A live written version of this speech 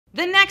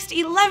The next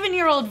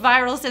 11-year-old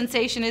viral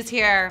sensation is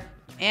here,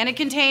 and it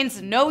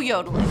contains no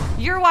yodeling.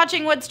 You're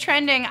watching What's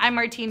Trending. I'm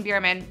Martine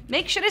Bierman.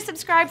 Make sure to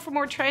subscribe for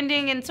more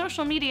trending and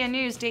social media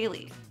news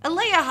daily.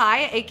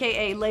 Alaya,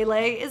 aka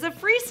Lele, is a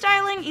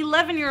freestyling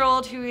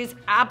 11-year-old who is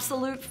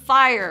absolute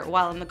fire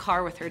while in the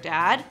car with her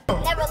dad.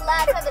 Never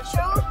lie, tell the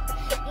truth.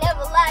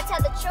 Never lie,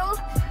 tell the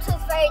truth.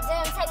 Tooth fairy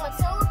didn't take my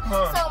tooth.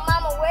 So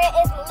mama, where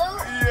is my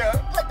loot? Yeah.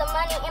 Put the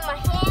money in my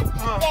hands.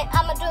 Then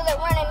I'ma do the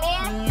running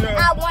man.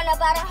 Yeah. I want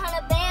about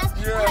 100 bands.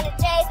 100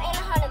 J's ain't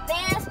 100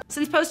 bands.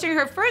 Since posting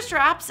her first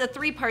raps, a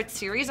 3-part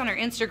series on her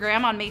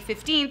Instagram on May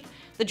 15th,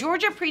 the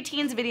Georgia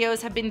preteens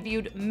videos have been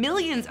viewed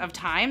millions of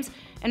times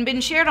and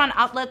been shared on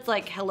outlets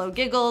like Hello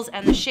Giggles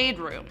and The Shade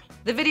Room.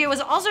 The video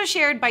was also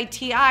shared by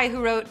T.I.,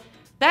 who wrote,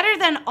 "Better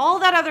than all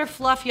that other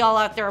fluff y'all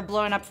out there are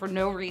blowing up for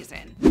no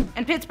reason."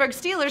 And Pittsburgh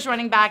Steelers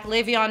running back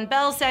Le'Veon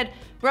Bell said,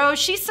 "Bro,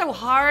 she's so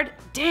hard,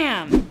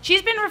 damn."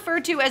 She's been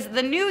referred to as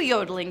the new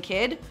yodeling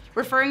kid,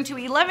 referring to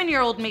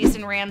 11-year-old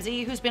Mason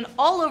Ramsey, who's been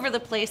all over the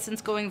place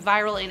since going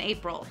viral in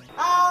April.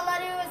 All I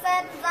do is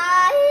say,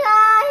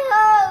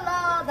 oh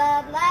Lord,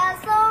 that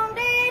last song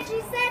did,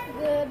 she said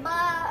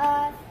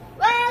goodbye.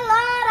 Well,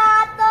 Lord,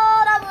 I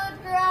thought I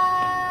would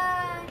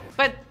cry.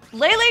 But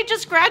Lele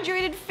just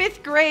graduated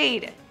 5th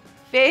grade.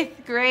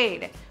 5th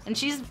grade. And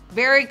she's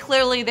very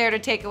clearly there to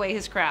take away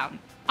his crown.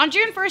 On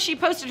June 1st, she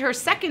posted her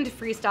second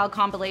freestyle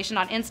compilation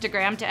on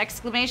Instagram to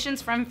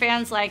exclamations from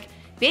fans like,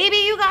 "Baby,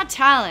 you got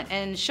talent,"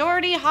 and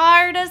 "Shorty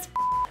hard as f***."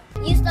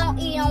 You don't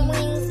eat on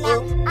wings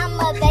now. I'm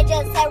a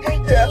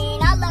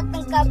vegetarian. I love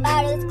think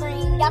about his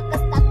screen. Y'all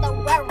can stop the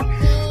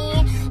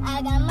worrying.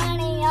 I got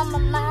money on my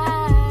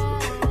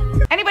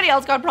mind. Anybody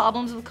else got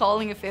problems with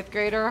calling a 5th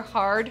grader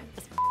hard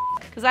as f***?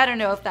 Because I don't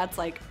know if that's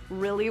like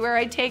really where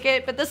I take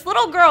it, but this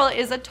little girl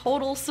is a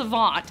total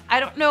savant. I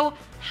don't know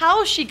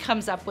how she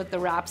comes up with the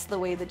raps the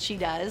way that she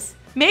does.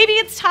 Maybe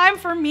it's time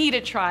for me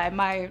to try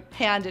my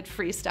hand at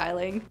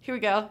freestyling. Here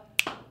we go.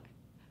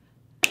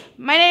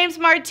 My name's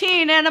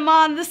Martine and I'm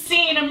on the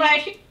scene. I'm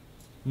right.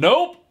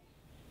 Nope.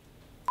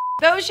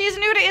 Though she's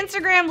new to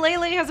Instagram,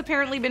 Lele has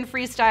apparently been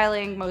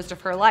freestyling most of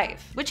her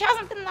life, which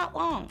hasn't been that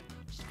long.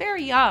 She's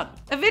very young.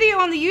 A video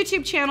on the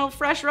YouTube channel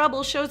Fresh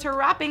Rebel shows her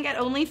rapping at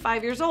only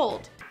 5 years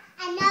old.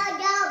 I know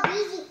y'all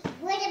busy.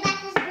 What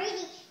about this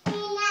breezy? Ain't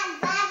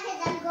not bad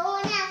cause I'm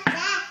going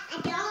outside.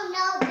 I don't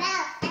know about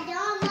that.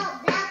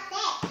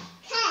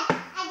 Cause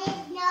I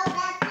just know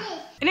about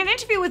this. In an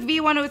interview with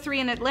V103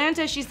 in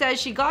Atlanta, she says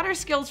she got her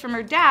skills from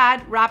her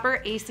dad,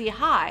 rapper AC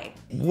High.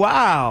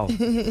 Wow.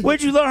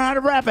 Where'd you learn how to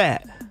rap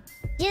at?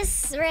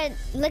 Just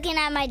looking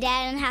at my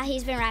dad and how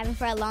he's been rapping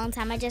for a long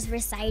time, I just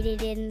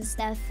recited it and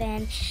stuff,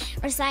 and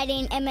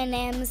reciting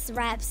Eminem's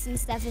raps and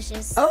stuff is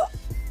just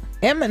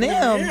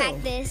Eminem.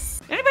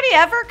 practice. Anybody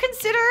ever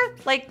consider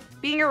like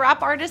being a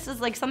rap artist is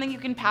like something you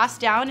can pass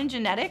down in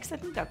genetics? I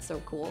think that's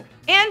so cool.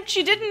 And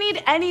she didn't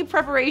need any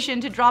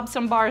preparation to drop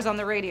some bars on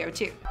the radio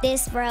too.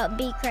 This world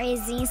be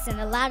crazy, send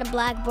a lot of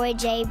Black Boy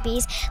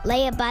JBs,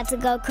 lay about to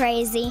go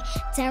crazy.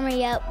 Turn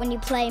me up when you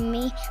play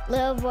me,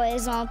 little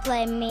boys won't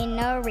play me,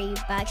 no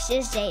Reeboks,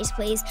 just J's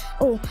please.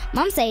 Ooh,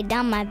 mom say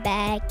down my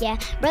back, yeah,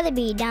 brother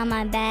be down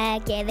my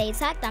back, yeah, they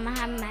talk down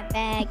behind my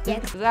back, yeah.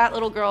 That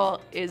little girl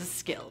is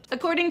skilled.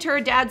 According to her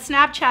dad's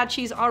Snapchat,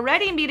 she's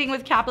already meeting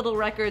with Capitol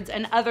Records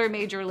and other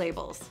major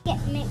labels.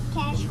 Get me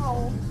cash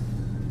hole.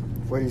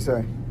 What do you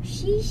say?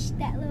 Sheesh,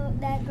 that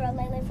girl,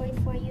 Lele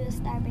 44, you a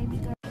star, baby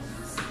girl.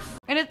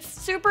 And it's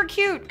super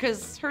cute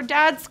because her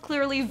dad's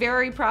clearly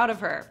very proud of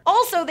her.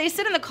 Also, they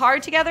sit in the car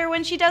together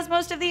when she does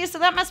most of these, so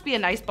that must be a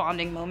nice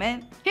bonding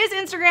moment. His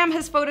Instagram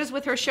has photos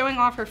with her showing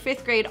off her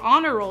 5th grade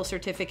honor roll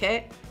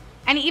certificate,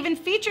 and he even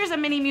features a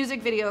mini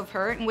music video of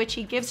her in which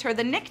he gives her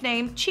the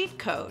nickname Cheat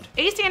Code.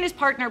 AC and his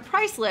partner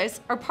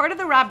Priceless are part of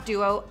the rap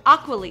duo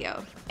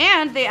Aquileo.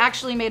 And they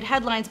actually made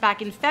headlines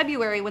back in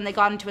February when they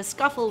got into a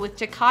scuffle with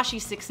Tekashi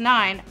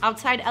 6ix9ine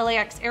outside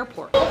LAX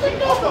airport.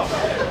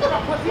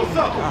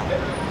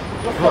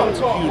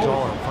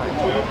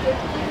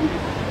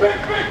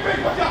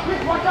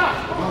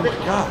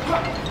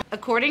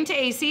 According to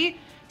AC,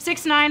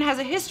 6ix9ine has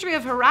a history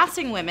of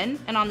harassing women,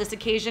 and on this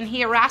occasion,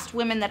 he harassed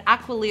women that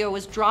Aquileo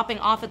was dropping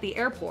off at the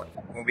airport.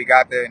 When we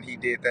got there and he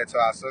did that to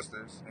our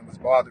sisters, it was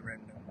bothering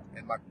them,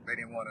 and they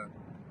didn't want to him,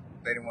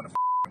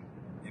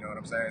 you know what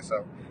I'm saying?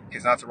 So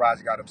his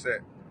entourage got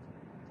upset,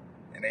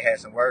 and they had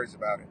some words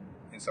about it,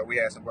 and so we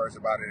had some words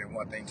about it, and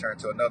one thing turned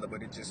to another.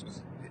 But it's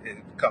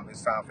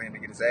time for him to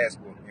get his ass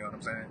whooped. You know what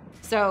I'm saying?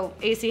 So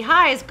AC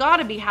High's got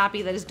to be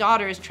happy that his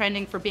daughter is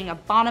trending for being a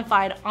bona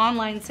fide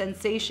online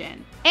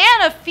sensation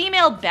and a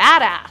female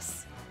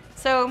badass.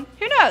 So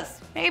who knows?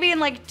 Maybe in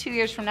like 2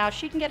 years from now,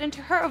 she can get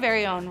into her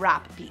very own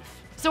rap beef.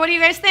 So what do you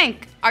guys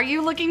think? Are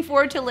you looking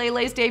forward to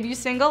Lele's debut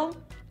single?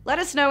 Let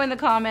us know in the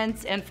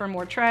comments, and for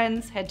more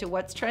trends, head to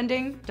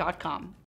whatstrending.com.